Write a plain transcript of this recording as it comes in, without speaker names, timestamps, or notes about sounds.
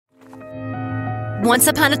Once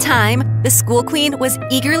upon a time, the school queen was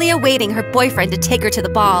eagerly awaiting her boyfriend to take her to the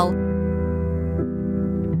ball.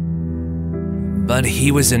 But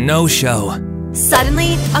he was a no-show.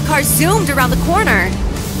 Suddenly, a car zoomed around the corner.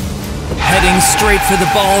 Heading straight for the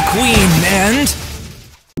ball queen, and…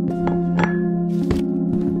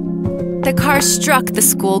 The car struck the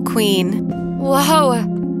school queen. Whoa.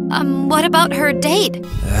 What about her date?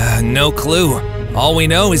 No clue. All we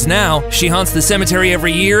know is now she haunts the cemetery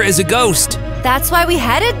every year as a ghost. That's why we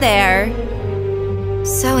headed there.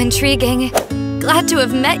 So intriguing. Glad to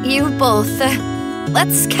have met you both.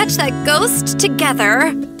 Let's catch that ghost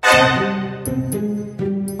together.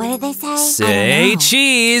 What did they say? Say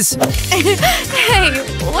cheese! Hey,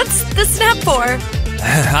 what's the snap for?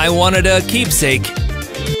 I wanted a keepsake.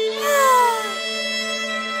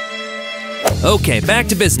 Okay, back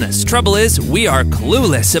to business. Trouble is, we are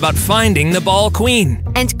clueless about finding the ball queen.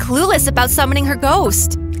 And clueless about summoning her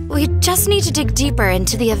ghost. We just need to dig deeper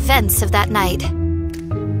into the events of that night.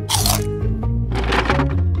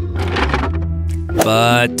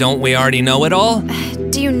 But don't we already know it all?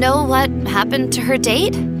 Do you know what happened to her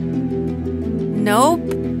date? Nope.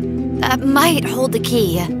 That might hold the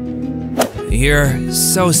key. You're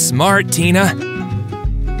so smart, Tina.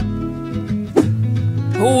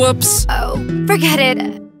 Whoops. Oh, forget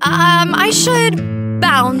it. I should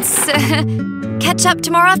bounce. Catch up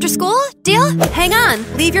tomorrow after school? Deal? Hang on,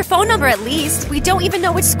 leave your phone number at least. We don't even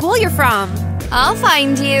know which school you're from. I'll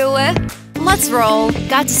find you. Let's roll.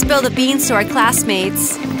 Got to spill the beans to our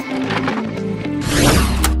classmates.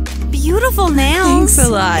 Beautiful nails. Thanks a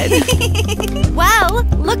lot. Well,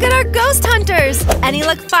 look at our ghost hunters. Any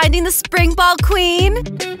luck finding the spring ball queen?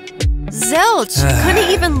 Zilch, couldn't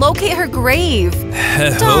even locate her grave.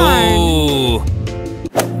 Oh.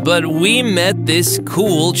 But we met this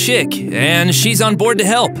cool chick, and she's on board to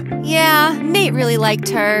help. Yeah, Nate really liked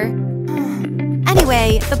her.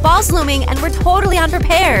 Anyway, the ball's looming and we're totally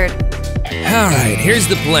unprepared. Alright, here's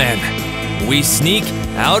the plan. We sneak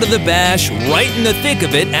out of the bash right in the thick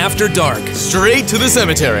of it after dark. Straight to the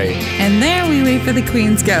cemetery. And there we wait for the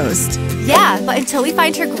queen's ghost. Yeah, but until we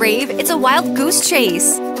find her grave, it's a wild goose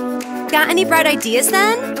chase. Got any bright ideas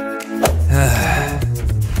then?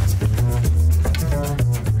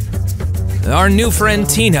 Our new friend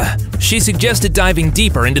Tina. She suggested diving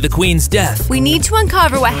deeper into the queen's death. We need to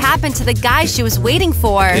uncover what happened to the guy she was waiting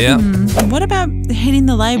for. Yeah. What about hitting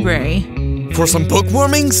the library? For some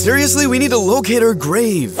bookworming? Seriously, we need to locate her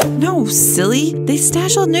grave. No, silly. They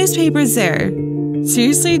stash old newspapers there.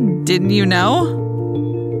 Seriously, didn't you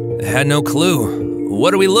know? Had no clue.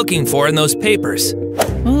 What are we looking for in those papers?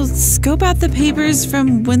 Well, scope out the papers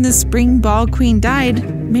from when the spring ball queen died.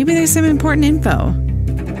 Maybe there's some important info.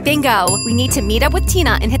 Bingo! We need to meet up with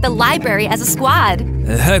Tina and hit the library as a squad.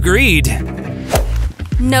 Agreed.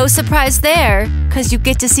 No surprise there, because you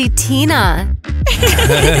get to see Tina.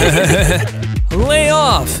 Lay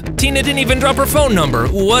off! Tina didn't even drop her phone number.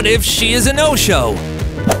 What if she is a no-show?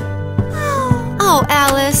 Oh,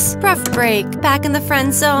 Alice. Rough break. Back in the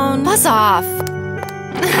friend zone. Buzz off.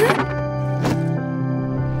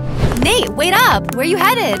 Nate, wait up! Where are you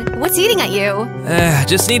headed? What's eating at you?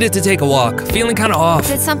 Just needed to take a walk. Feeling kinda off.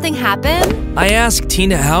 Did something happen? I asked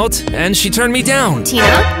Tina out, and she turned me down.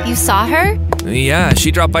 Tina? You saw her? Yeah, she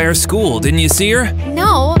dropped by our school. Didn't you see her?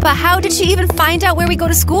 No, but how did she even find out where we go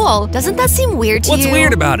to school? Doesn't that seem weird to you? What's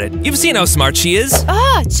weird about it? You've seen how smart she is.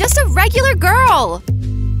 Ugh, just a regular girl.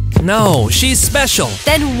 No, she's special.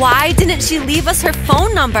 Then why didn't she leave us her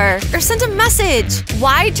phone number? Or send a message?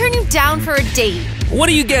 Why turn you down for a date? What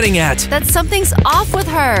are you getting at? That something's off with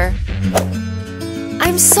her.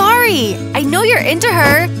 I'm sorry. I know you're into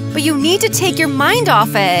her, but you need to take your mind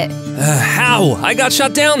off it. How? I got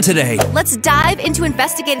shut down today. Let's dive into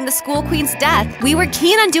investigating the school queen's death. We were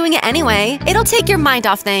keen on doing it anyway. It'll take your mind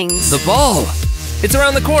off things. The ball. It's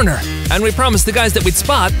around the corner. And we promised the guys that we'd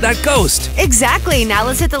spot that ghost. Exactly. Now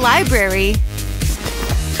let's hit the library.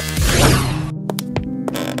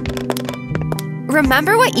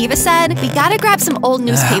 Remember what Eva said? We gotta grab some old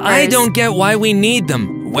newspapers. I don't get why we need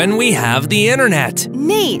them when we have the internet.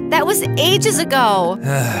 Nate, that was ages ago.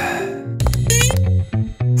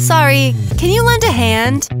 Sorry, can you lend a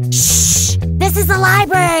hand? Shh! This is the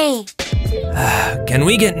library! Can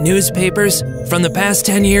we get newspapers from the past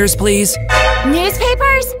 10 years, please?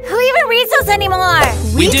 Newspapers? Who even reads those anymore?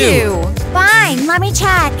 We do. Fine, let me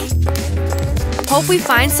check. Hope we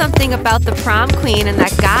find something about the prom queen and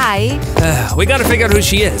that guy. We gotta figure out who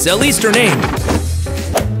she is, at least her name.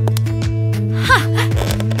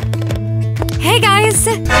 Hey guys!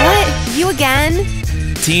 What? You again?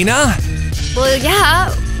 Tina? Well,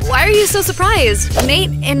 yeah. Why are you so surprised?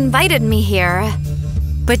 Nate invited me here.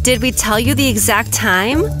 But did we tell you the exact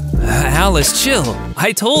time? Alice, chill.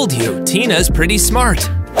 I told you, Tina's pretty smart.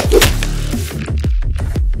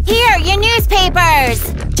 Here, your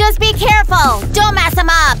newspapers! Just be careful! Don't mess them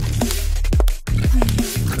up!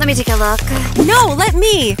 Let me take a look. No, let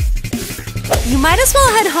me! You might as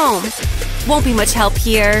well head home. Won't be much help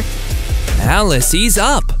here. Alice, ease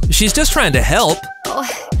up. She's just trying to help. Oh,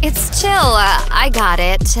 it's chill. I got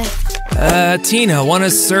it. Tina, wanna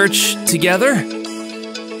search together?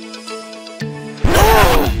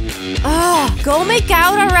 Oh, go make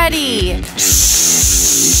out already!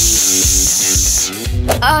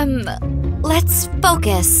 Let's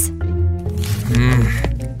focus.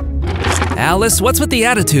 Alice, what's with the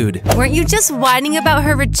attitude? Weren't you just whining about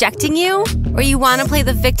her rejecting you? Or you want to play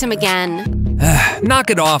the victim again? Knock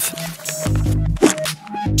it off.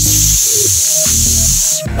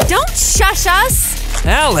 Don't shush us!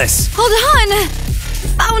 Alice! Hold on!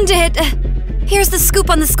 Found it! Here's the scoop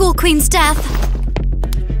on the school queen's death.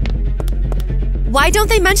 Why don't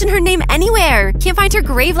they mention her name anywhere? Can't find her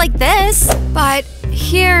grave like this. But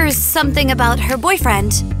here's something about her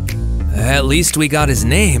boyfriend. At least we got his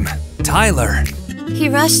name. Tyler. He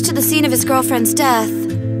rushed to the scene of his girlfriend's death,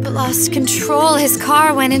 but lost control. His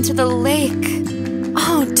car went into the lake.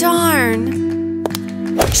 Oh, darn.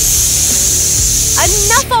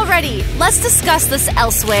 Enough already! Let's discuss this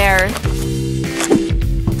elsewhere.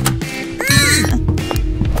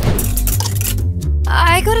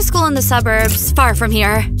 I go to school in the suburbs, far from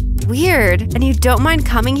here. Weird. And you don't mind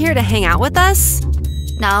coming here to hang out with us?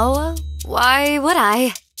 No, why would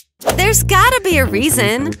I? There's gotta be a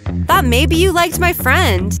reason. Thought maybe you liked my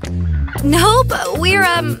friend. Nope, we're,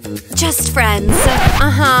 just friends.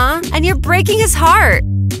 Uh-huh. And you're breaking his heart.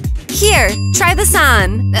 Here, try this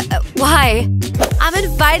on. Why? I'm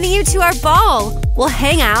inviting you to our ball. We'll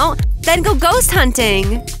hang out, then go ghost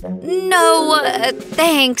hunting. No,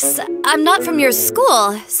 thanks. I'm not from your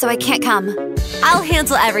school, so I can't come. I'll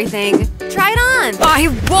handle everything. Try it on. I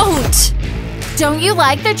won't! Don't you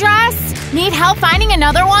like the dress? Need help finding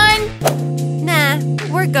another one? Nah,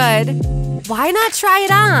 we're good. Why not try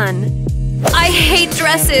it on? I hate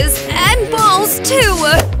dresses and balls too!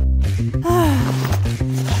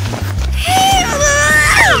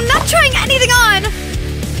 I'm not trying anything on!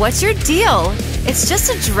 What's your deal? It's just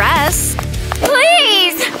a dress.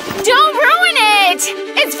 Please! Don't ruin it!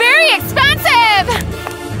 It's very expensive!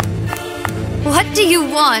 What do you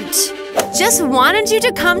want? Just wanted you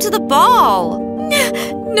to come to the ball.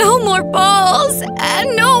 No more balls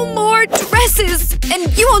and no more dresses,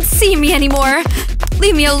 and you won't see me anymore.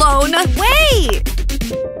 Leave me alone. Wait!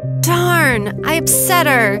 Darn, I upset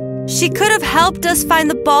her. She could have helped us find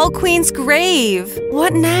the ball queen's grave.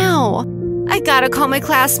 What now? I gotta call my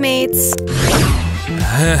classmates.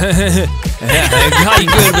 I got you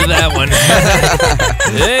good with that one.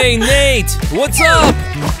 Hey, Nate, what's up?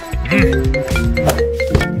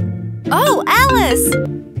 Oh, Alice!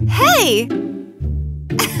 Hey!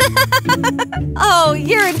 Oh,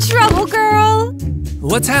 you're in trouble, girl!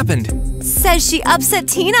 What's happened? Says she upset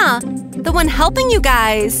Tina, the one helping you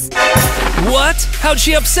guys. What? How'd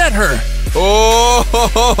she upset her?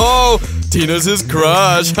 Oh, Tina's his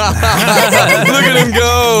crush. Look at him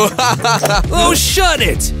go. Oh, shut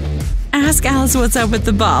it! Ask Alice what's up with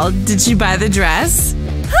the ball. Did she buy the dress?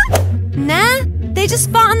 Nah, they just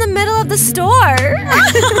fought in the middle of the store.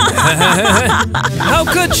 How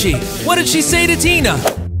could she? What did she say to Tina?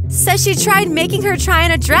 Says she tried making her try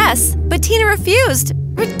on a dress, but Tina refused.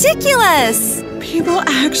 Ridiculous! People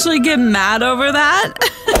actually get mad over that?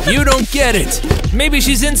 You don't get it. Maybe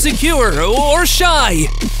she's insecure or shy.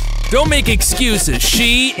 Don't make excuses.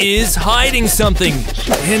 She is hiding something.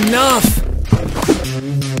 Enough.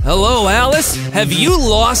 Hello, Alice? Have you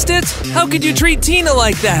lost it? How could you treat Tina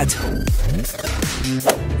like that?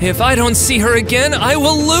 If I don't see her again, I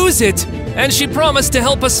will lose it. And she promised to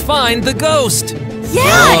help us find the ghost.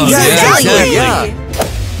 Yeah, exactly!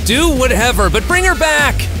 Yeah. Do whatever, but bring her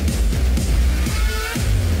back.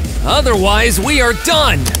 Otherwise, we are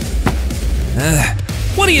done.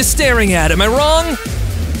 What are you staring at? Am I wrong?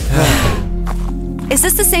 Is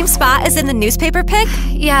this the same spot as in the newspaper pic?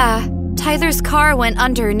 Yeah, Tyler's car went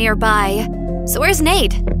under nearby. So where's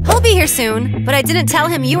Nate? He'll be here soon, but I didn't tell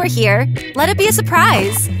him you were here. Let it be a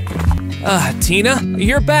surprise. Tina,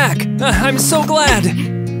 you're back. I'm so glad.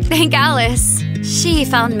 Thank Alice. She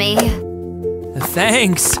found me.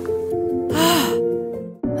 Thanks.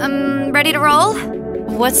 Ready to roll?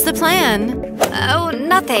 What's the plan? Oh,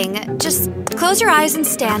 nothing. Just close your eyes and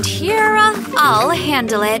stand here. I'll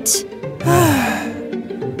handle it.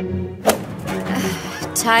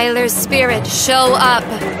 Tyler's spirit, show up.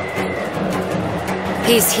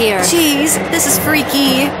 He's here. Jeez, this is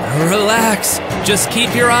freaky. Relax. Just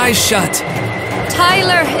keep your eyes shut.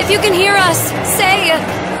 Tyler, if you can hear us, say,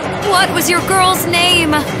 what was your girl's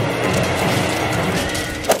name?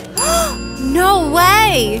 No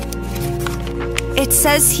way! It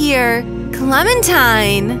says here,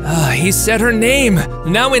 Clementine. He said her name.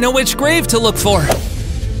 Now we know which grave to look for.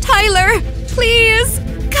 Tyler, please,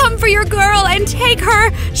 come for your girl and take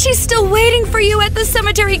her. She's still waiting for you at the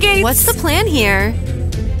cemetery gates. What's the plan here?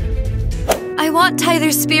 I want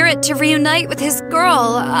Tyler's spirit to reunite with his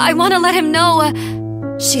girl. I want to let him know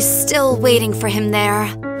she's still waiting for him there.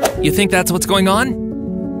 You think that's what's going on?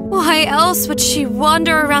 Why else would she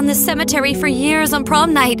wander around the cemetery for years on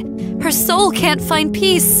prom night? Her soul can't find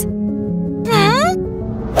peace.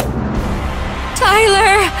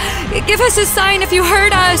 Tyler, give us a sign if you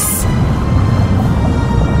heard us.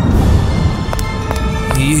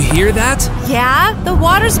 You hear that? Yeah, the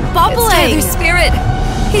water's bubbling. It's Tyler's spirit.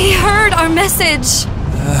 He heard our message.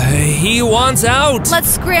 He wants out. Let's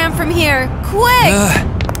scram from here, quick!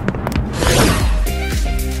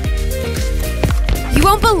 You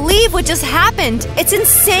won't believe what just happened. It's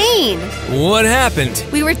insane. What happened?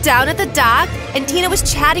 We were down at the dock, and Tina was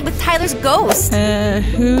chatting with Tyler's ghost.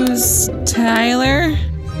 Who's Tyler?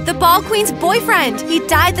 The Ball Queen's boyfriend. He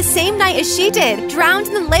died the same night as she did, drowned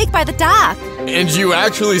in the lake by the dock. And you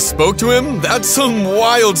actually spoke to him? That's some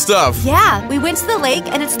wild stuff. Yeah, we went to the lake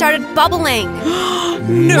and it started bubbling.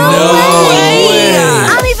 No way!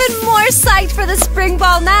 I'm even more psyched for the spring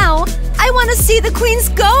ball now. I want to see the Queen's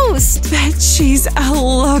ghost. Bet she's a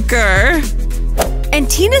looker. And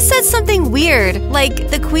Tina said something weird, like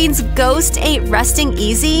the Queen's ghost ain't resting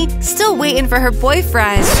easy, still waiting for her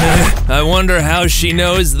boyfriend. I wonder how she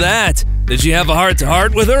knows that. Did she have a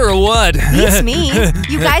heart-to-heart with her or what? Beats me.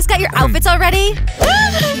 You guys got your outfits already?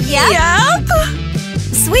 Yep.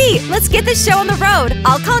 Sweet, let's get this show on the road.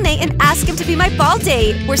 I'll call Nate and ask him to be my ball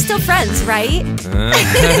date. We're still friends, right?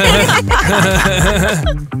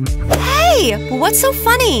 Hey, what's so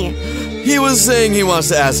funny? He was saying he wants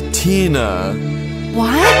to ask Tina.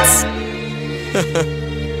 What?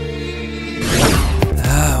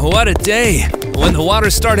 What a day. When the water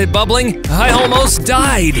started bubbling, I almost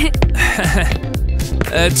died.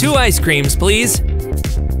 2 ice creams, please.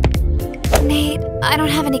 Nate, I don't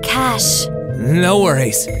have any cash. No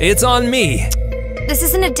worries. It's on me. This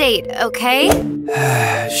isn't a date, okay?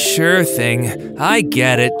 Sure thing. I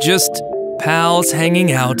get it. Just pals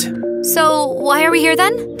hanging out. So, why are we here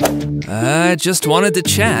then? I just wanted to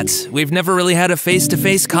chat. We've never really had a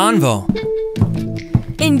face-to-face convo.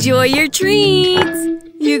 Enjoy your treats.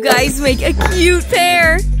 You guys make a cute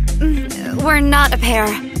pair. We're not a pair.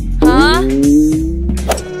 Huh?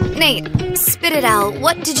 Nate, spit it out.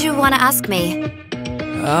 What did you want to ask me?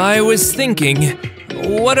 I was thinking,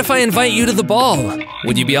 what if I invite you to the ball?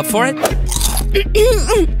 Would you be up for it?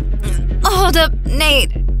 Hold up,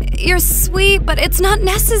 Nate. You're sweet, but it's not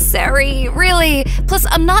necessary, really. Plus,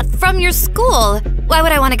 I'm not from your school. Why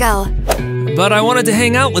would I want to go? But I wanted to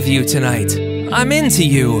hang out with you tonight. I'm into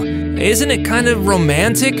you. Isn't it kind of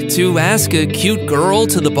romantic to ask a cute girl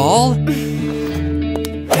to the ball?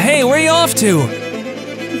 Hey, where are you off to?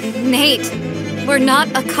 Nate, we're not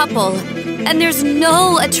a couple. And there's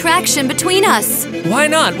no attraction between us. Why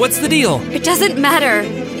not? What's the deal? It doesn't matter.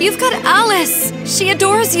 You've got Alice. She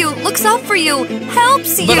adores you, looks out for you,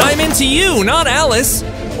 helps you. But I'm into you, not Alice.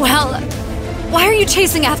 Well, why are you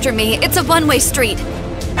chasing after me? It's a one-way street.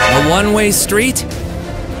 A one-way street?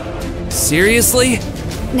 Seriously?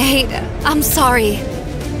 Nate, I'm sorry.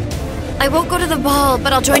 I won't go to the ball,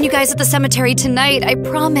 but I'll join you guys at the cemetery tonight, I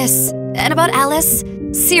promise. And about Alice,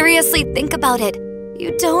 seriously, think about it.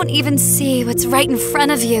 You don't even see what's right in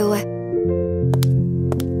front of you.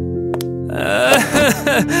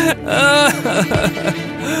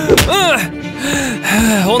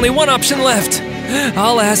 Only one option left.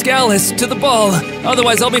 I'll ask Alice to the ball,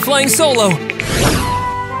 otherwise I'll be flying solo.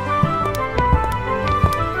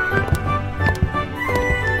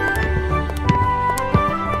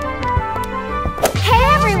 Hey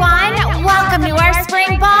everyone, welcome to our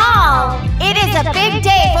spring ball. It is a big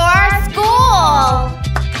day for our school.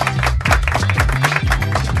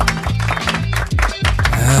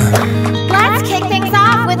 Let's kick things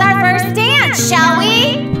off with our first dance, shall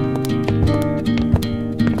we?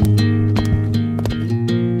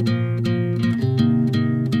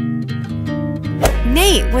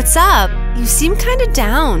 Nate, what's up? You seem kind of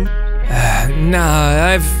down. Nah,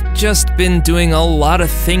 I've just been doing a lot of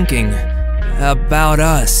thinking about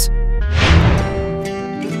us.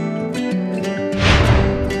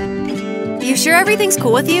 You sure everything's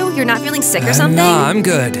cool with you? You're not feeling sick or something? Nah, I'm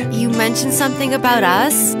good. You mentioned something about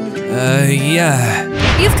us? Yeah.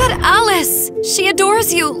 You've got Alice. She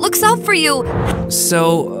adores you, looks out for you.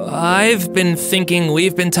 So, I've been thinking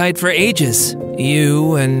we've been tight for ages.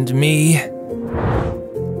 You and me.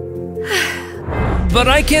 But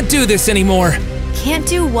I can't do this anymore. Can't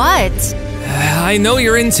do what? I know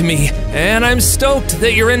you're into me, and I'm stoked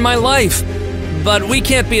that you're in my life. But we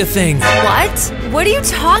can't be a thing. What? What are you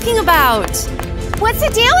talking about? What's the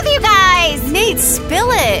deal with you guys? Nate, spill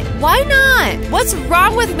it. Why not? What's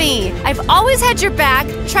wrong with me? I've always had your back,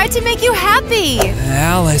 tried to make you happy.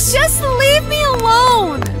 Alice. Just leave me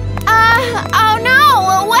alone. Oh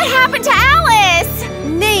no, what happened to Alice?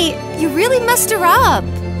 Nate, you really messed her up.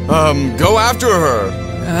 Go after her.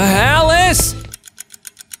 Alice!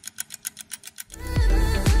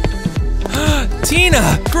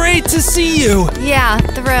 Tina, great to see you. Yeah,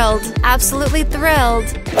 thrilled. Absolutely thrilled.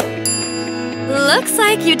 Looks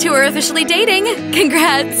like you two are officially dating.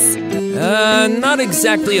 Congrats. Not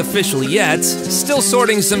exactly official yet. Still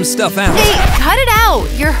sorting some stuff out. Nate, cut it out.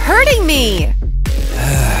 You're hurting me.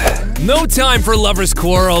 No time for lovers'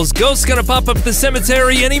 quarrels. Ghost's gonna pop up at the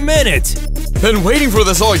cemetery any minute. Been waiting for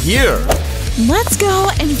this all year. Let's go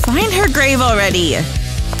and find her grave already.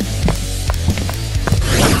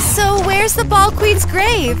 So where's the Ball Queen's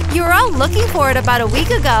grave? You were all looking for it about a week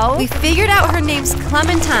ago. We figured out her name's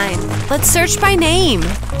Clementine. Let's search by name.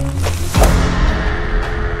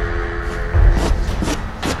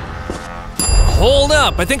 Hold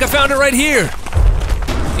up, I think I found it right here.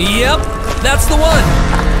 Yep, that's the one.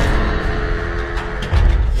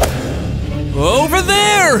 Over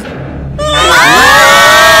there!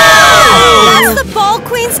 That's the Ball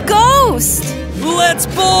Queen's ghost! Let's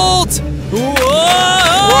bolt!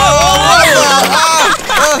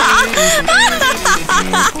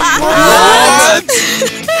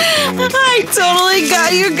 I totally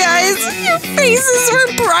got you guys. Your faces were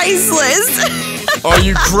priceless. Are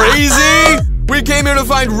you crazy? We came here to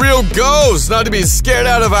find real ghosts, not to be scared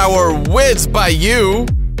out of our wits by you.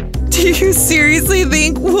 Do you seriously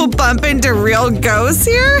think we'll bump into real ghosts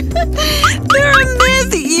here? They're a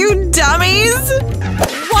myth, you dummies.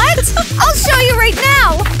 What? I'll show you right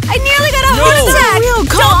now! I nearly got a heart attack! Real,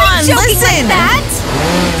 come Don't on, be joking listen. like that!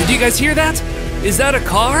 Did you guys hear that? Is that a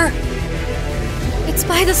car? It's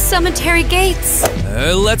by the cemetery gates.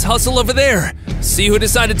 Let's hustle over there. See who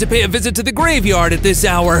decided to pay a visit to the graveyard at this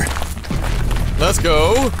hour. Let's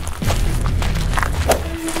go.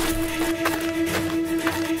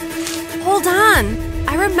 Hold on.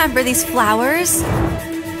 I remember these flowers.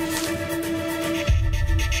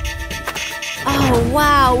 Oh,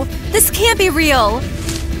 wow. This can't be real.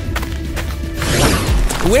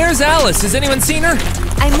 Where's Alice? Has anyone seen her?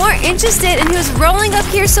 I'm more interested in who's rolling up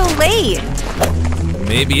here so late.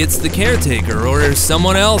 Maybe it's the caretaker or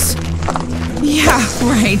someone else. Yeah,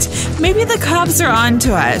 right. Maybe the cops are on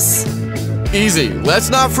to us. Easy. Let's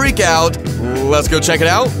not freak out. Let's go check it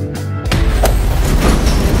out.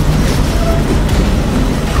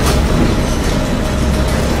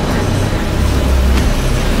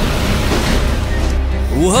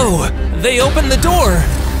 Whoa, they opened the door.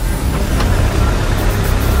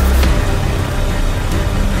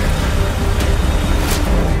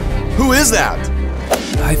 Who is that?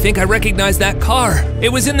 I think I recognize that car. It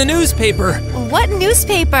was in the newspaper. What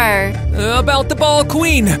newspaper? About the Ball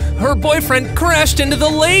Queen. Her boyfriend crashed into the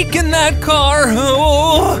lake in that car.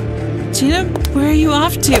 Oh. Tina, where are you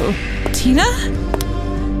off to? Tina?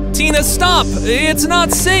 Tina, stop! It's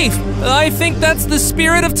not safe. I think that's the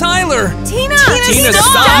spirit of Tyler. Tina,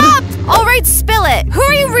 stop! All right, spill it. Who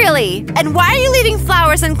are you really? And why are you leaving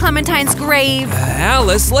flowers on Clementine's grave?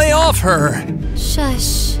 Alice, lay off her.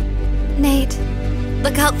 Shush. Nate,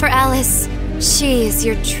 look out for Alice. She's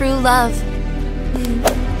your true love.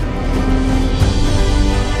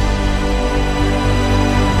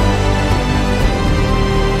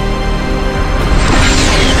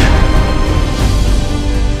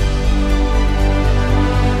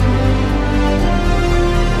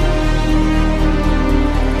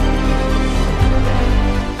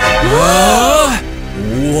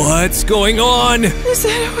 What's going on? Is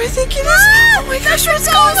that what we're thinking? Oh my gosh, what's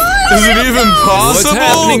going on? Is it even possible?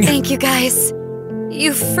 What's happening? Thank you guys.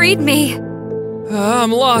 You freed me.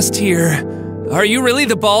 I'm lost here. Are you really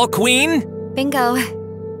the Ball Queen? Bingo.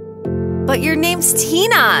 But your name's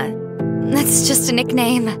Tina. That's just a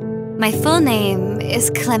nickname. My full name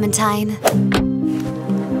is Clementine.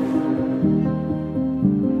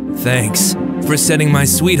 Thanks for setting my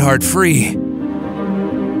sweetheart free.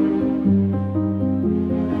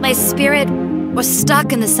 My spirit was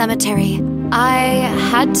stuck in the cemetery. I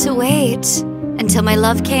had to wait until my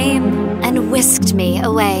love came and whisked me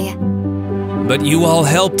away. But you all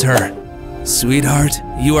helped her. Sweetheart,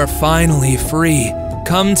 you are finally free.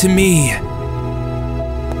 come to me.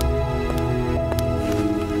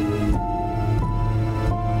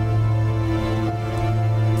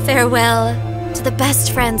 Farewell to the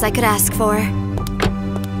best friends I could ask for.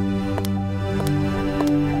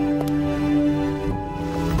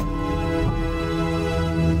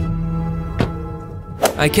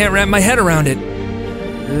 I can't wrap my head around it.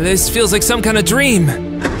 This feels like some kind of dream.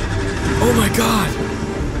 Oh my god.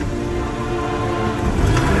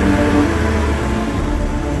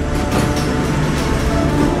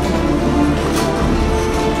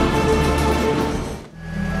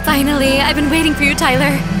 Finally, I've been waiting for you,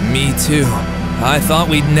 Tyler. Me too. I thought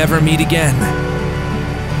we'd never meet again.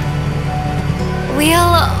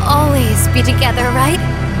 We'll always be together, right?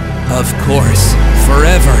 Of course,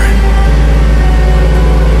 forever.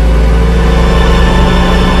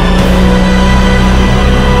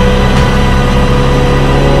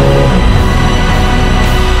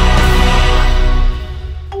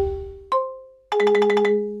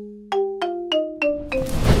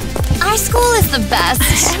 Our school is the best.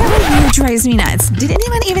 Everyone here drives me nuts. Did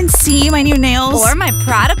anyone even see my new nails? Or my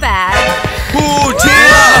Prada bag. Ooh,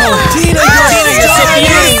 Tina! Tina, you're so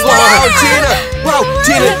beautiful! Wow. Wow,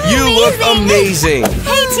 Tina, you look amazing!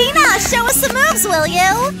 Hey, Tina, show us some moves, will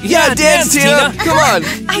you? Yeah, dance, Tina! Come on!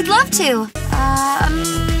 I'd love to.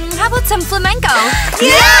 How about some flamenco?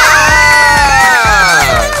 Yeah!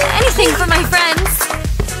 Anything for my friends.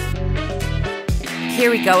 Here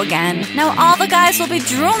we go again. Now all the guys will be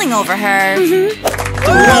drooling over her.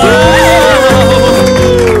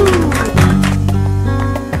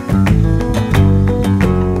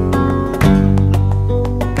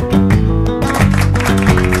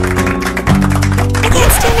 I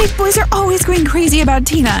can't stand these boys are always going crazy about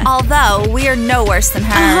Tina. Although, we are no worse than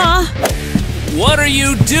her. What are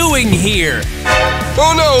you doing here?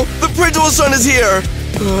 Oh no! The principal's son is here!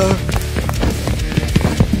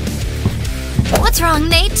 What's wrong,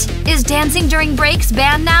 Nate? Is dancing during breaks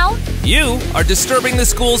banned now? You are disturbing the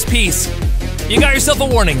school's peace. You got yourself a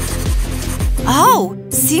warning. Oh,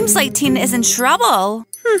 seems like Tina is in trouble.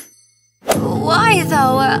 Why,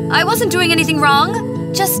 though? I wasn't doing anything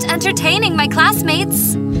wrong. Just entertaining my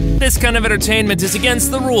classmates. This kind of entertainment is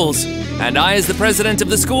against the rules, and I, as the president of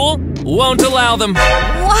the school, won't allow them.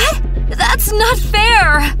 What? That's not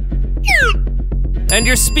fair! And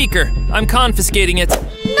your speaker, I'm confiscating it. No!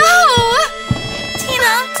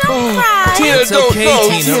 Tina, don't cry! Tina, It's don't okay, no,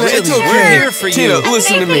 Tina, Tina, it's really, okay. we're here for Tina, you.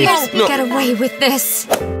 listen to me. Let me No, get away with this.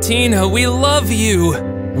 Tina, we love you.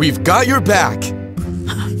 we've got your back.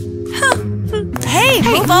 Hey,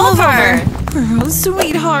 move over. Oh,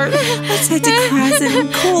 sweetheart. Let's head to class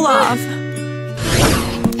and cool off.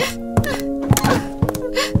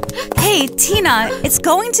 Hey, Tina, it's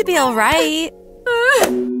going to be all right.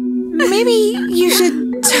 Maybe you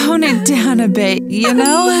should tone it down a bit, you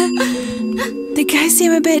know? The guys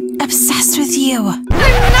seem a bit obsessed with you.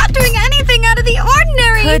 I'm not doing anything out of the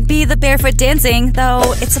ordinary! Could be the barefoot dancing, though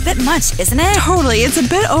it's a bit much, isn't it? Totally, it's a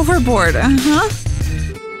bit overboard,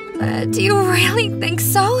 Do you really think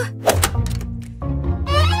so?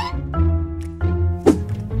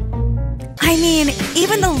 I mean,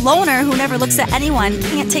 even the loner who never looks at anyone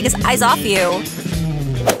can't take his eyes off you.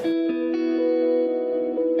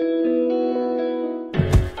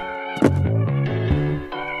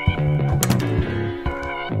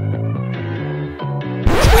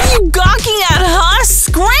 What are you gawking at, huh?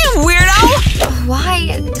 Scream, weirdo!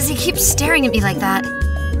 Why does he keep staring at me like that?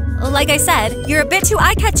 Like I said, you're a bit too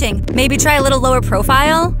eye-catching. Maybe try a little lower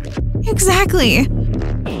profile? Exactly.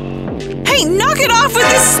 Hey, knock it off with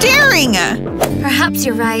the staring! Perhaps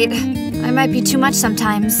you're right. I might be too much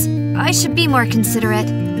sometimes. I should be more considerate.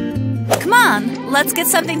 Come on, let's get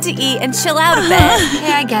something to eat and chill out a bit.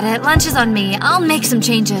 Yeah, I get it. Lunch is on me. I'll make some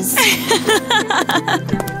changes.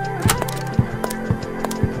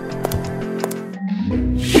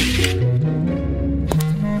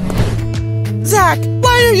 Zach,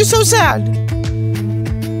 why are you so sad?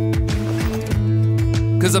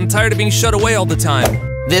 Because I'm tired of being shut away all the time.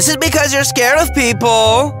 This is because you're scared of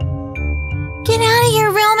people. Get out of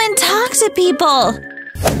your realm and talk to people!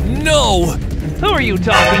 No! Who are you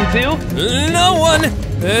talking to? No one!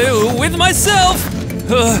 With myself!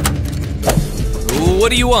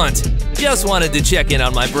 What do you want? Just wanted to check in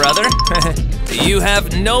on my brother. You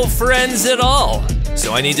have no friends at all,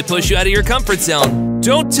 so I need to push you out of your comfort zone.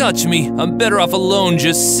 Don't touch me. I'm better off alone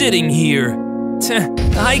just sitting here.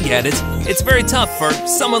 I get it. It's very tough for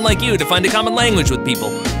someone like you to find a common language with people.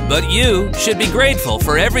 But you should be grateful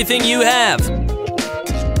for everything you have.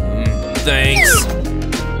 Thanks.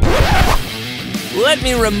 Let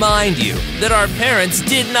me remind you that our parents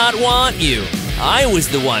did not want you. I was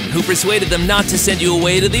the one who persuaded them not to send you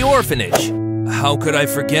away to the orphanage. How could I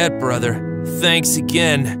forget, brother? Thanks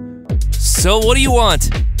again. So what do you want?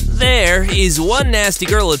 There is one nasty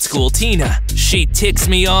girl at school, Tina. She ticks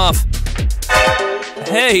me off.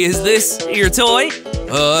 Hey, is this your toy?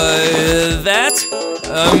 That?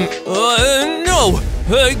 No!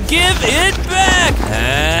 Give it back!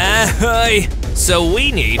 So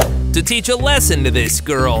we need to teach a lesson to this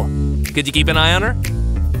girl. Could you keep an eye on her?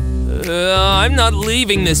 I'm not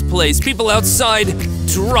leaving this place. People outside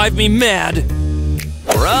drive me mad.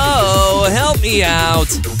 Bro, help me out.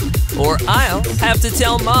 Or I'll have to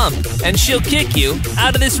tell Mom, and she'll kick you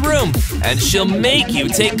out of this room, and she'll make you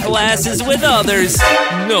take classes with others.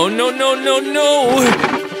 No, no, no, no,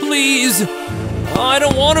 no. Please. I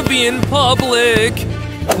don't want to be in public.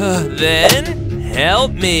 Then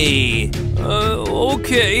help me.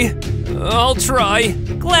 Okay. I'll try.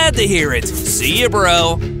 Glad to hear it. See you,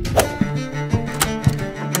 bro.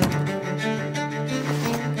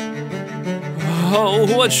 Oh,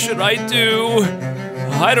 what should I do?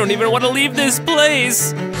 I don't even want to leave this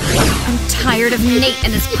place. I'm tired of Nate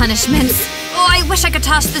and his punishments. Oh, I wish I could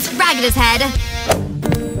toss this rag at his head.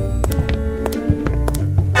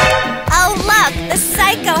 Oh, look! The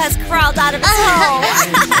psycho has crawled out of his hole! It's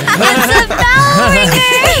a bell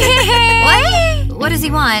ringer! What? What does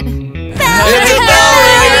he want? Bell It's a bell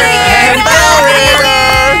ringer! Bell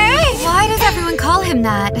ringer! Why does everyone call him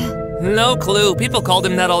that? No clue. People called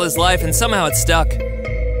him that all his life, and somehow it stuck.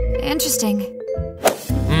 Interesting.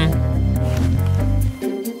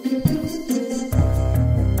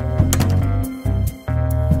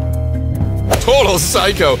 Total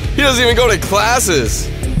psycho. He doesn't even go to classes.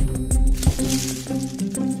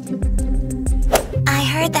 I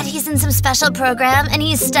heard that he's in some special program and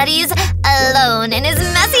he studies alone in his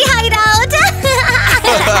messy hideout.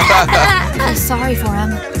 I'm sorry for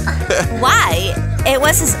him. Why? It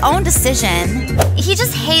was his own decision. He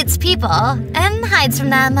just hates people and hides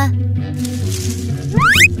from them.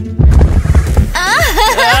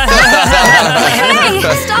 Hey,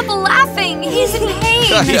 stop laughing. He's in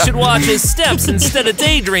pain. He should watch his steps instead of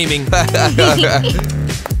daydreaming.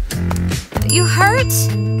 You hurt?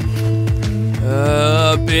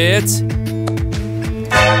 A bit.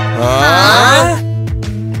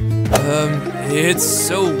 It's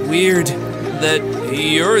so weird that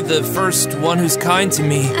you're the first one who's kind to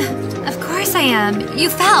me. Of course I am. You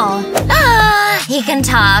fell. He can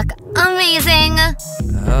talk. Amazing.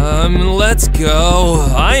 Let's go.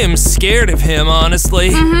 I am scared of him,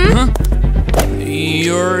 honestly. Huh?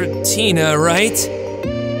 You're Tina, right?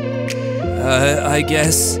 I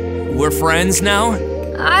guess we're friends now?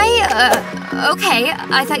 Okay.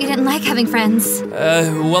 I thought you didn't like having friends.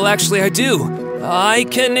 Well, actually, I do. I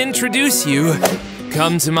can introduce you.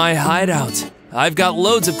 Come to my hideout. I've got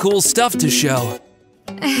loads of cool stuff to show.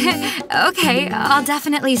 Okay, I'll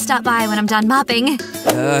definitely stop by when I'm done mopping.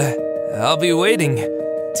 I'll be waiting,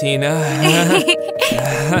 Tina.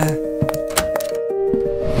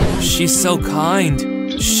 She's so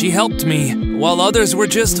kind. She helped me while others were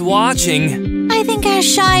just watching. I think our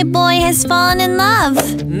shy boy has fallen in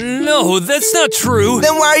love. No, that's not true.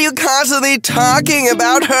 Then why are you constantly talking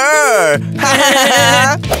about her?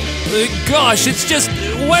 Gosh, it's just,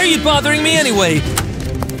 why are you bothering me anyway?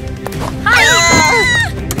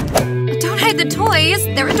 Don't hide the toys.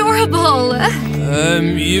 They're adorable.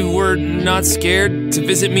 You were not scared to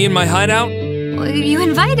visit me in my hideout? You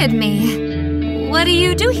invited me. What do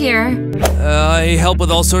you do here? I help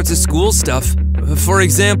with all sorts of school stuff. For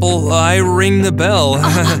example, I ring the bell.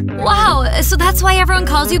 Wow, so that's why everyone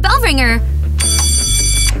calls you Bellringer.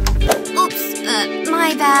 Oops,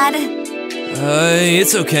 my bad.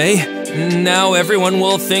 It's okay. Now everyone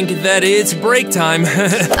will think that it's break time.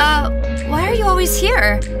 Why are you always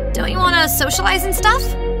here? Don't you want to socialize and stuff?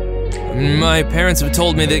 My parents have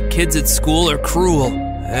told me that kids at school are cruel,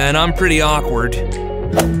 and I'm pretty awkward.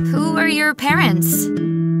 Who are your parents?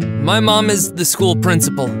 My mom is the school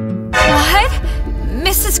principal. What?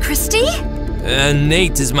 Mrs. Christie? And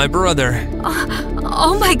Nate is my brother.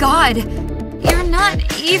 Oh my god. You're not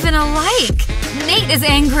even alike. Nate is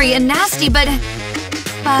angry and nasty, but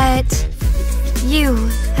you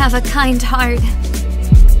have a kind heart.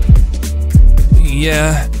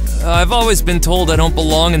 Yeah, I've always been told I don't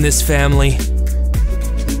belong in this family.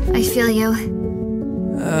 I feel you.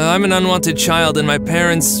 I'm an unwanted child, and my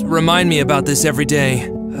parents remind me about this every day.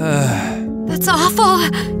 That's awful.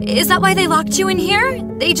 Is that why they locked you in here?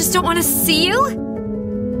 They just don't want to see you?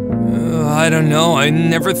 I don't know. I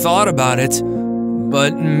never thought about it.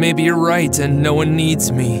 But maybe you're right, and no one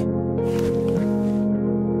needs me.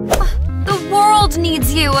 The world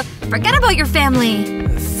needs you. Forget about your family.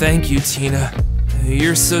 Thank you, Tina.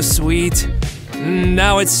 You're so sweet.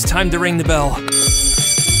 Now it's time to ring the bell.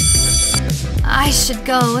 I should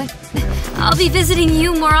go. I'll be visiting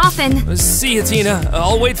you more often. See you, Tina.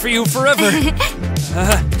 I'll wait for you forever.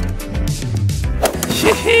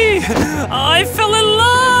 I fell in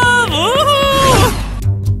love!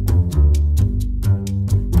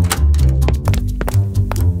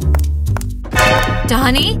 Ooh!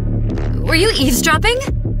 Donnie? Were you eavesdropping?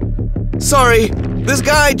 Sorry, this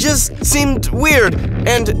guy just seemed weird,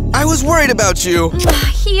 and I was worried about you.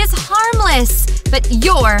 He is harmless, but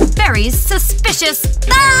you're very suspicious.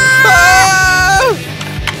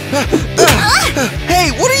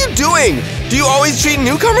 Hey, what are you doing? Do you always treat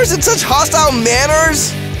newcomers in such hostile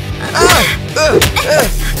manners?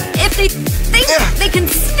 If they think they can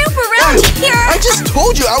snoop around here… I just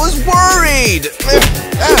told you I was worried!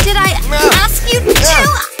 Did I ask you to?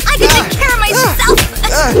 I can take care of myself!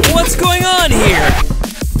 What's going on here?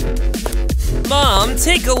 Mom,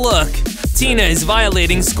 take a look. Tina is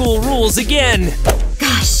violating school rules again.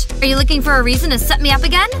 Gosh, are you looking for a reason to set me up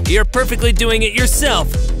again? You're perfectly doing it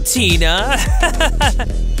yourself, Tina.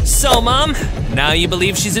 So, Mom, now you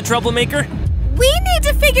believe she's a troublemaker? We need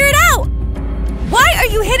to figure it out! Why are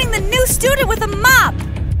you hitting the new student with a mop?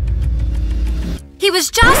 He was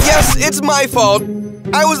just… Yes, it's my fault.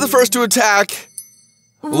 I was the first to attack.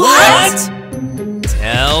 What?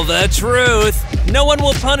 Tell the truth. No one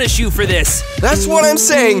will punish you for this. That's what I'm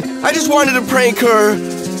saying. I just wanted to prank her.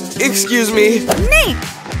 Excuse me. Nate!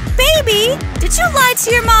 Baby! Did you lie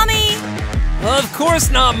to your mommy? Of course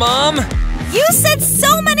not, Mom. You said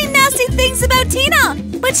so many nasty things about Tina,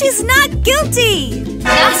 but she's not guilty!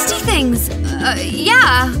 Nasty things?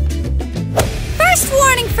 Yeah. First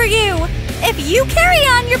warning for you! If you carry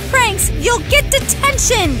on your pranks, you'll get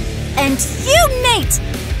detention! And you, Nate!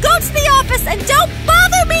 Go to the office and don't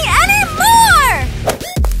bother me anymore!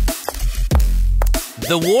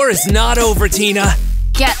 The war is not over, Tina.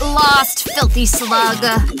 Get lost, filthy slug.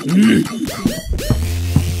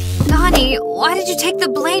 Donnie, why did you take the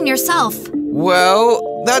blame yourself?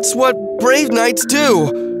 Well, that's what brave knights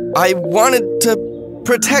do. I wanted to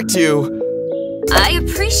protect you. I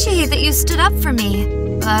appreciate that you stood up for me,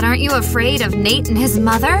 but aren't you afraid of Nate and his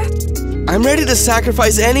mother? I'm ready to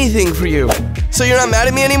sacrifice anything for you. So you're not mad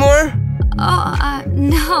at me anymore? Oh,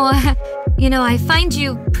 no. You know, I find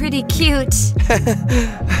you pretty cute.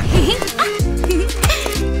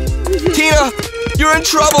 Tina, you're in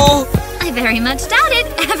trouble! I very much doubt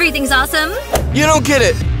it. Everything's awesome. You don't get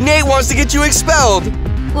it. Nate wants to get you expelled.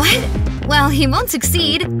 What? Well, he won't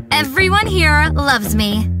succeed. Everyone here loves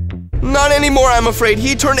me. Not anymore, I'm afraid.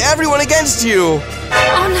 He turned everyone against you.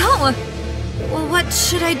 Oh, no. Well, what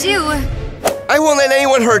should I do? I won't let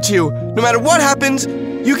anyone hurt you. No matter what happens,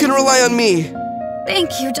 you can rely on me.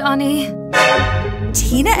 Thank you, Donnie.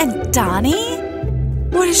 Tina and Donnie?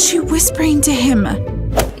 What is she whispering to him?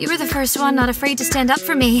 You were the first one not afraid to stand up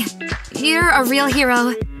for me. You're a real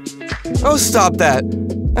hero. Oh, stop that.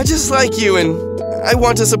 I just like you and I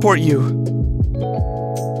want to support you.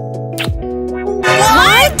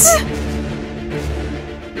 What?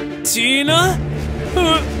 Tina?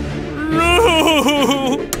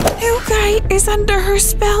 No! New guy is under her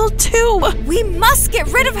spell, too. We must get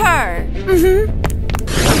rid of her! Kick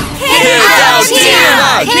out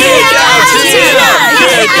Tina! Kick out Tina!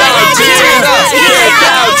 Kick out Tina!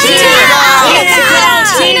 Kick out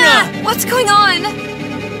Tina! What's going on?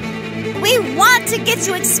 We want to get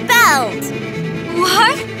you expelled!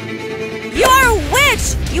 What? You're a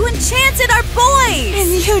witch! You enchanted our boys!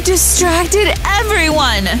 And you distracted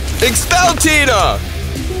everyone. Expel Tina!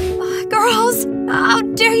 Girls, how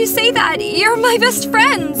dare you say that? You're my best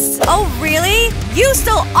friends. Oh, really? You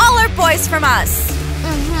stole all our boys from us!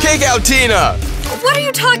 Kick out Tina! What are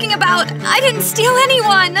you talking about? I didn't steal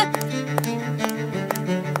anyone.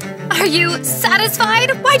 Are you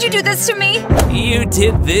satisfied? Why'd you do this to me? You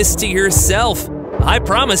did this to yourself. I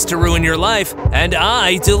promised to ruin your life, and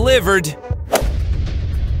I delivered.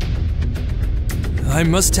 I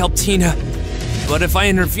must help Tina, but if I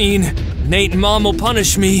intervene, Nate and Mom will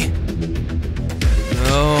punish me.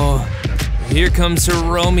 Oh, here comes her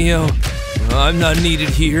Romeo. I'm not needed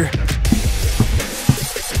here.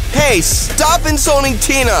 Hey, stop insulting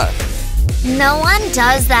Tina! No one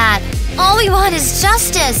does that. All we want is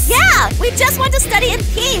justice. Yeah! We just want to study in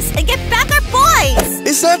peace and get back our boys!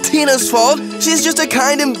 It's not Tina's fault. She's just a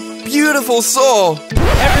kind and beautiful soul.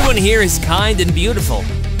 Everyone here is kind and beautiful,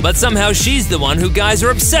 but somehow she's the one who guys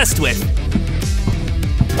are obsessed with.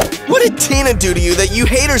 What did Tina do to you that you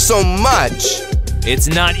hate her so much? It's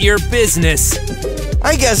not your business.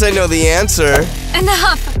 I guess I know the answer.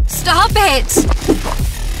 Enough! Stop it!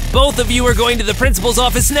 Both of you are going to the principal's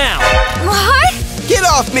office now. What? Get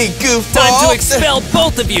off me, goofball! Time to expel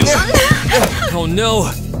both of you! Oh no!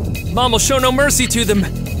 Mom will show no mercy to them.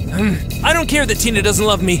 I don't care that Tina doesn't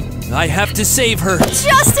love me. I have to save her.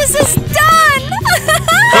 Justice is done!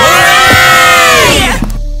 Hey!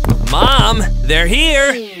 Mom, they're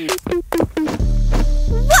here!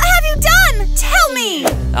 What have you done? Tell me!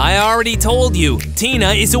 I already told you,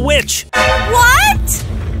 Tina is a witch. What?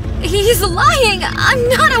 He's lying! I'm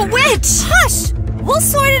not a witch! Hush! We'll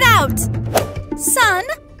sort it out. Son,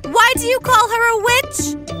 why do you call her a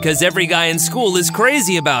witch? Because every guy in school is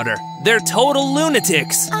crazy about her. They're total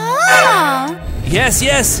lunatics. Ah! Yes,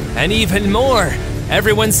 yes, and even more.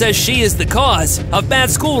 Everyone says she is the cause of bad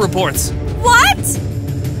school reports. What?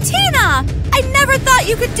 Tina! I never thought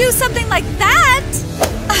you could do something like that!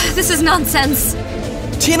 This is nonsense.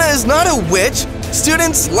 Tina is not a witch.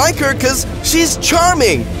 Students like her because she's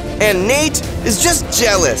charming. And Nate is just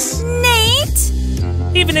jealous. Nate?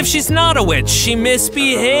 Even if she's not a witch, she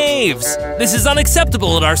misbehaves. This is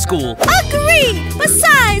unacceptable at our school. Agree!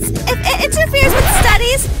 Besides, if it interferes with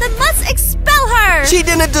studies, then let's expel her! She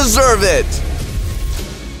didn't deserve it.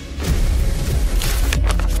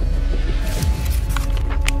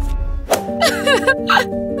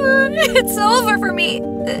 It's over for me.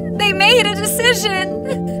 They made a decision.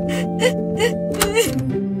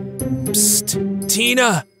 Psst,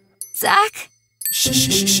 Tina. Zach? Shh,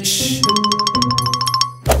 shh, shh, shh.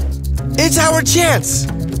 It's our chance.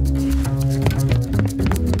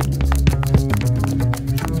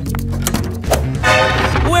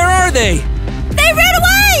 Where are they? They ran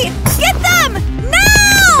away! Get them!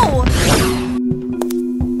 Now!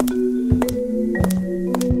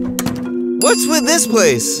 What's with this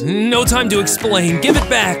place? No time to explain. Give it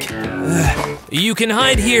back. You can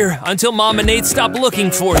hide here until Mom and Nate stop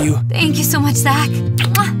looking for you. Thank you so much, Zach.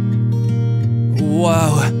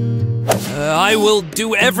 Wow. I will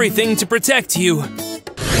do everything to protect you.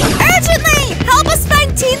 Urgently! Help us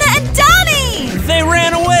find Tina and Donnie! They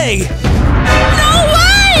ran away! No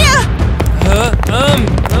way!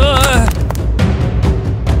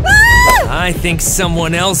 I think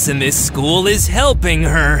someone else in this school is helping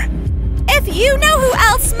her. If you know who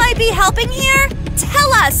else might be helping here,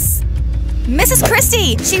 tell us! Mrs.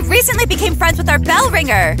 Christie, she recently became friends with our bell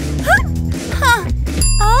ringer. Huh.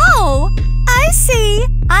 Oh, I see.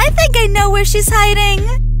 I think I know where she's hiding.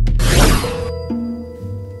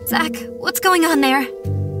 Zach, what's going on there?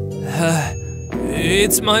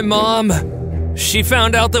 It's my mom. She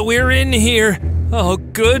found out that we're in here. Oh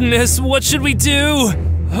goodness, what should we do?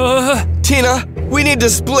 Tina, we need to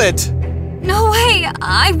split. No way!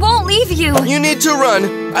 I won't leave you! You need to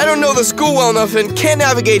run. I don't know the school well enough and can't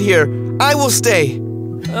navigate here. I will stay.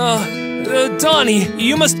 Donnie,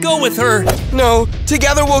 you must go with her. No,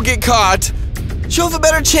 together we'll get caught. She'll have a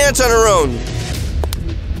better chance on her own.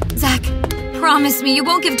 Zach, promise me you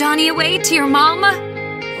won't give Donnie away to your mom?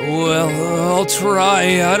 Well, I'll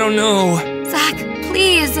try. I don't know. Zach,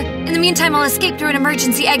 please. In the meantime, I'll escape through an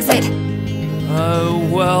emergency exit.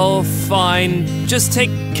 Well, fine. Just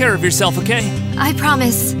take care of yourself, okay? I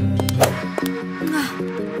promise.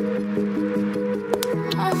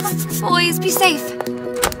 Oh, boys, be safe.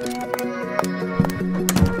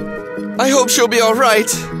 I hope she'll be all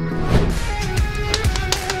right.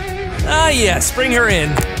 Ah, yes, bring her in.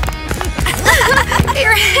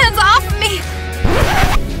 Your hands off me!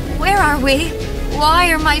 Where are we? Why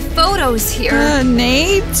are my photos here?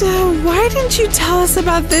 Nate, why didn't you tell us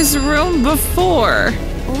about this room before?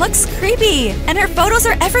 Looks creepy, and her photos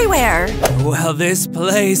are everywhere. Well, this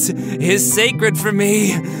place is sacred for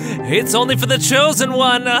me. It's only for the chosen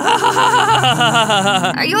one.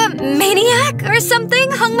 Are you a maniac or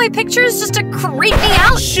something? Hung my pictures just to creep me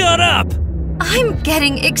out? Shut up! I'm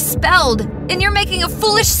getting expelled, and you're making a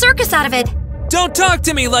foolish circus out of it. Don't talk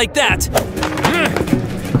to me like that!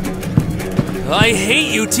 I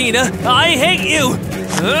hate you, Tina. I hate you!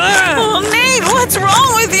 Oh, Nate, what's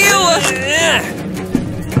wrong with you?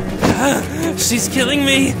 She's killing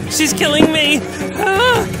me! She's killing me!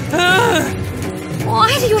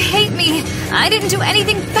 Why do you hate me? I didn't do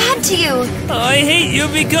anything bad to you. I hate you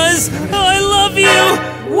because I love you!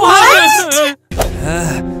 What?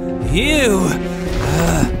 You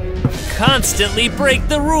constantly break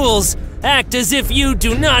the rules. Act as if you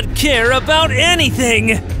do not care about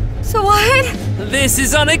anything. So what? This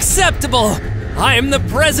is unacceptable. I am the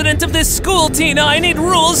president of this school, Tina. I need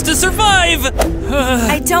rules to survive.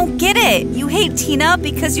 I don't get it. You hate Tina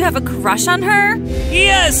because you have a crush on her?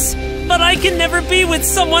 Yes, but I can never be with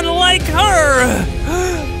someone like her.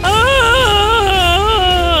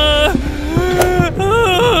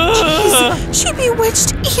 Jeez, she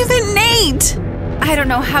bewitched even Nate. I don't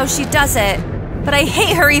know how she does it, but I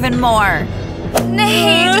hate her even more.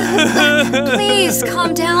 Nate! Please,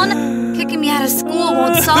 calm down. Kicking me out of school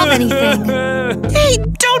won't solve anything. Hey,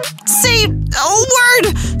 don't say a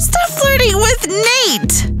word! Stop flirting with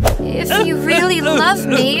Nate! If you really love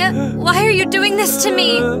me, why are you doing this to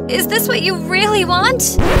me? Is this what you really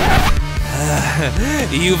want?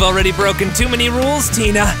 You've already broken too many rules,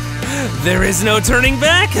 Tina. There is no turning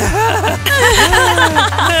back.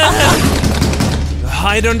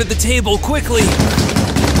 Hide under the table, quickly.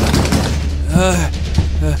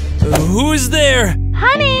 Who's there?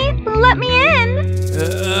 Honey, let me in.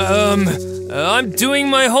 I'm doing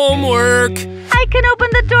my homework. I can open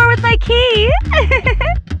the door with my key.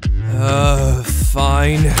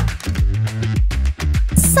 Fine.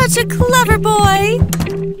 Such a clever boy.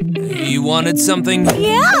 You wanted something?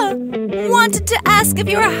 Yeah. Wanted to ask if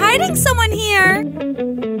you were hiding someone here.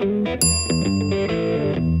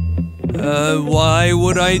 Why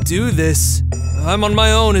would I do this? I'm on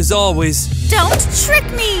my own as always. Don't trick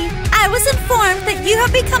me. I was informed that you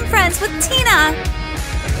have become friends with Tina.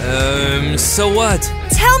 So what?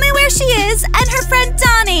 Tell me where she is and her friend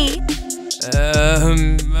Donnie.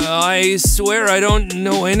 I swear I don't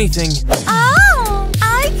know anything. Oh,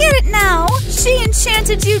 I get it now. She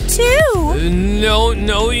enchanted you too.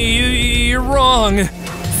 No, you're wrong.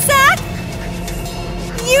 Zach,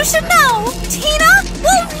 you should know. Tina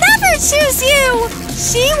will never choose you.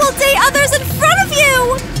 She will date others in front of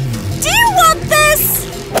you. Do you want this?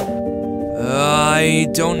 I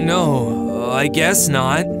don't know. I guess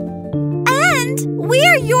not. And we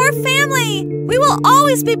are your family. We will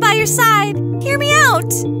always be by your side. Hear me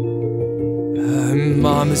out.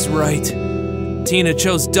 Mom is right. Tina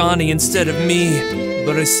chose Donnie instead of me,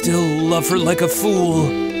 but I still love her like a fool.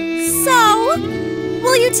 So,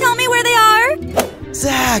 will you tell me where they are?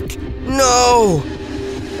 Zach, no!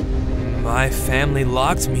 My family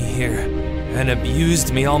locked me here and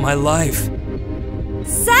abused me all my life.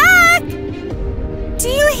 Zach! Do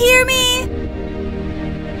you hear me?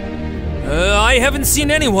 I haven't seen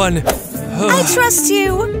anyone. I trust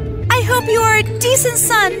you. I hope you are a decent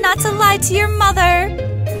son not to lie to your mother.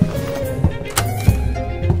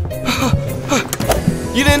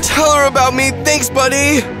 You didn't tell her about me. Thanks,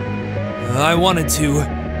 buddy. I wanted to,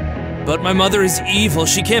 but my mother is evil.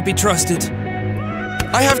 She can't be trusted.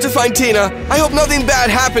 I have to find Tina. I hope nothing bad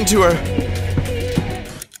happened to her.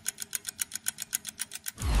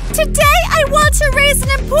 Today, I want to raise an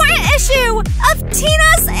important issue of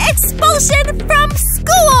Tina's expulsion from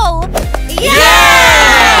school.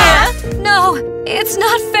 Yeah! No, it's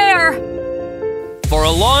not fair. For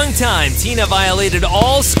a long time, Tina violated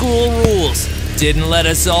all school rules, didn't let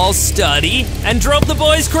us all study, and drove the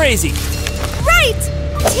boys crazy. Right!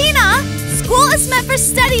 Tina, school is meant for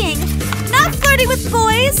studying, not flirting with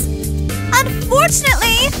boys.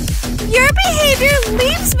 Unfortunately, your behavior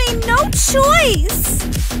leaves me no choice.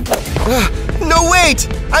 No, wait!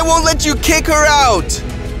 I won't let you kick her out!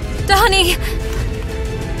 Donnie,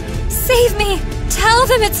 save me. Tell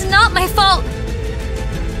them it's not my fault.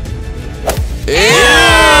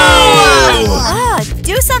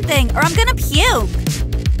 Do something or I'm gonna puke.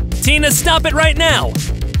 Tina, stop it right now!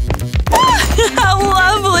 How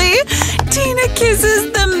lovely! Tina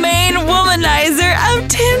kisses the main womanizer of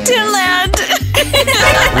Tintinland.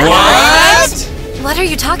 What? What are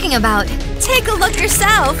you talking about? Take a look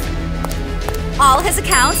yourself. All his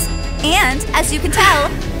accounts, and as you can tell,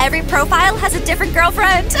 every profile has a different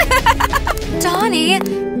girlfriend. Donnie,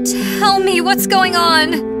 tell me what's going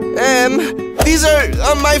on. These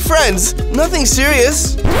are my friends. Nothing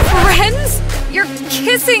serious. Friends? You're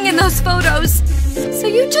kissing in those photos. So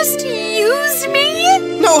you just used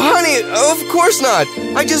me? No, honey, of course not.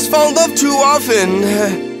 I just fall in love too often.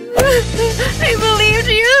 I believed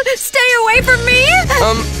you. Stay away from me.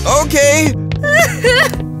 Okay.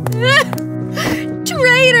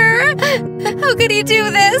 Traitor! How could he do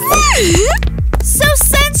this? So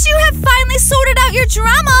since you have finally sorted out your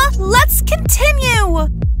drama, let's continue.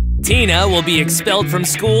 Tina will be expelled from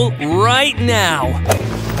school right now.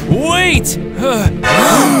 Wait!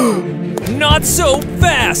 Not so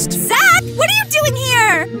fast! Zach, what are you doing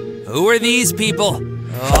here? Who are these people?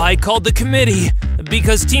 I called the committee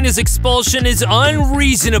because Tina's expulsion is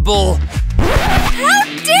unreasonable. How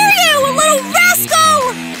dare you, little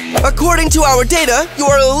rascal! According to our data, you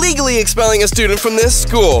are illegally expelling a student from this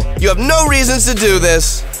school. You have no reasons to do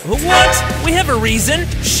this. What? We have a reason.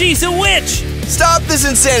 She's a witch. Stop this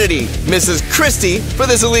insanity! Mrs. Christie, for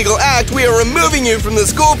this illegal act, we are removing you from the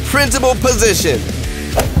school principal position.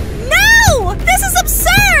 No! This is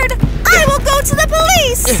absurd! I will go to the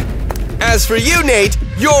police! As for you, Nate,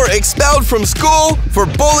 you're expelled from school for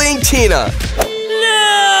bullying Tina.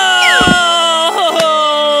 No!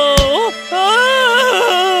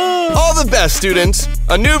 best, students.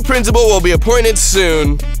 A new principal will be appointed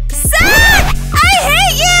soon. Zach! I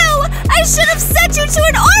hate you! I should have sent you to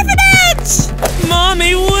an orphanage!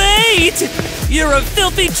 Mommy, wait! You're a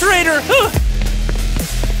filthy traitor!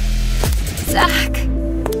 Zach,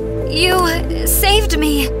 you saved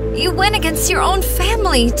me. You went against your own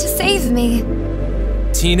family to save me.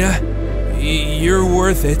 Tina, you're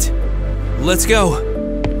worth it. Let's go.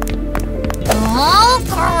 Oh,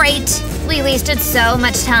 great. We wasted so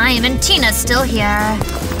much time and Tina's still here.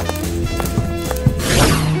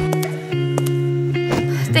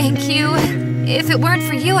 Thank you. If it weren't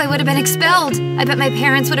for you, I would have been expelled. I bet my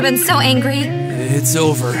parents would have been so angry. It's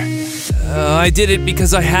over. I did it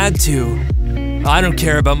because I had to. I don't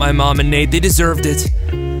care about my mom and Nate. They deserved it.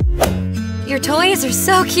 Your toys are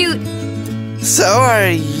so cute. So are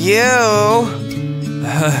you.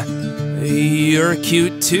 You're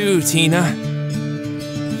cute too, Tina.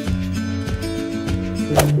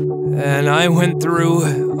 And I went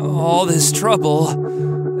through all this trouble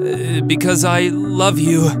because I love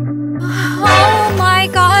you. Oh my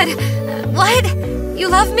god. What? You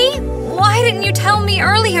love me? Why didn't you tell me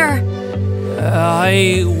earlier?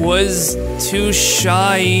 I was too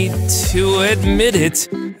shy to admit it.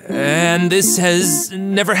 And this has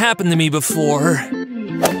never happened to me before.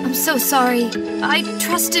 I'm so sorry. I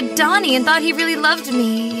trusted Donnie and thought he really loved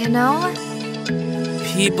me, you know?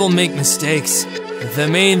 People make mistakes. The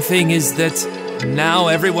main thing is that now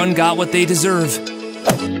everyone got what they deserve.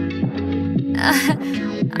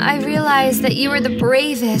 I realized that you were the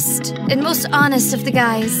bravest and most honest of the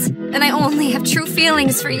guys, and I only have true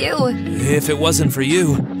feelings for you. If it wasn't for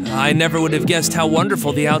you, I never would have guessed how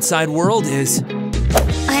wonderful the outside world is.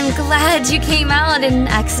 I'm glad you came out and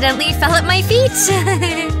accidentally fell at my feet.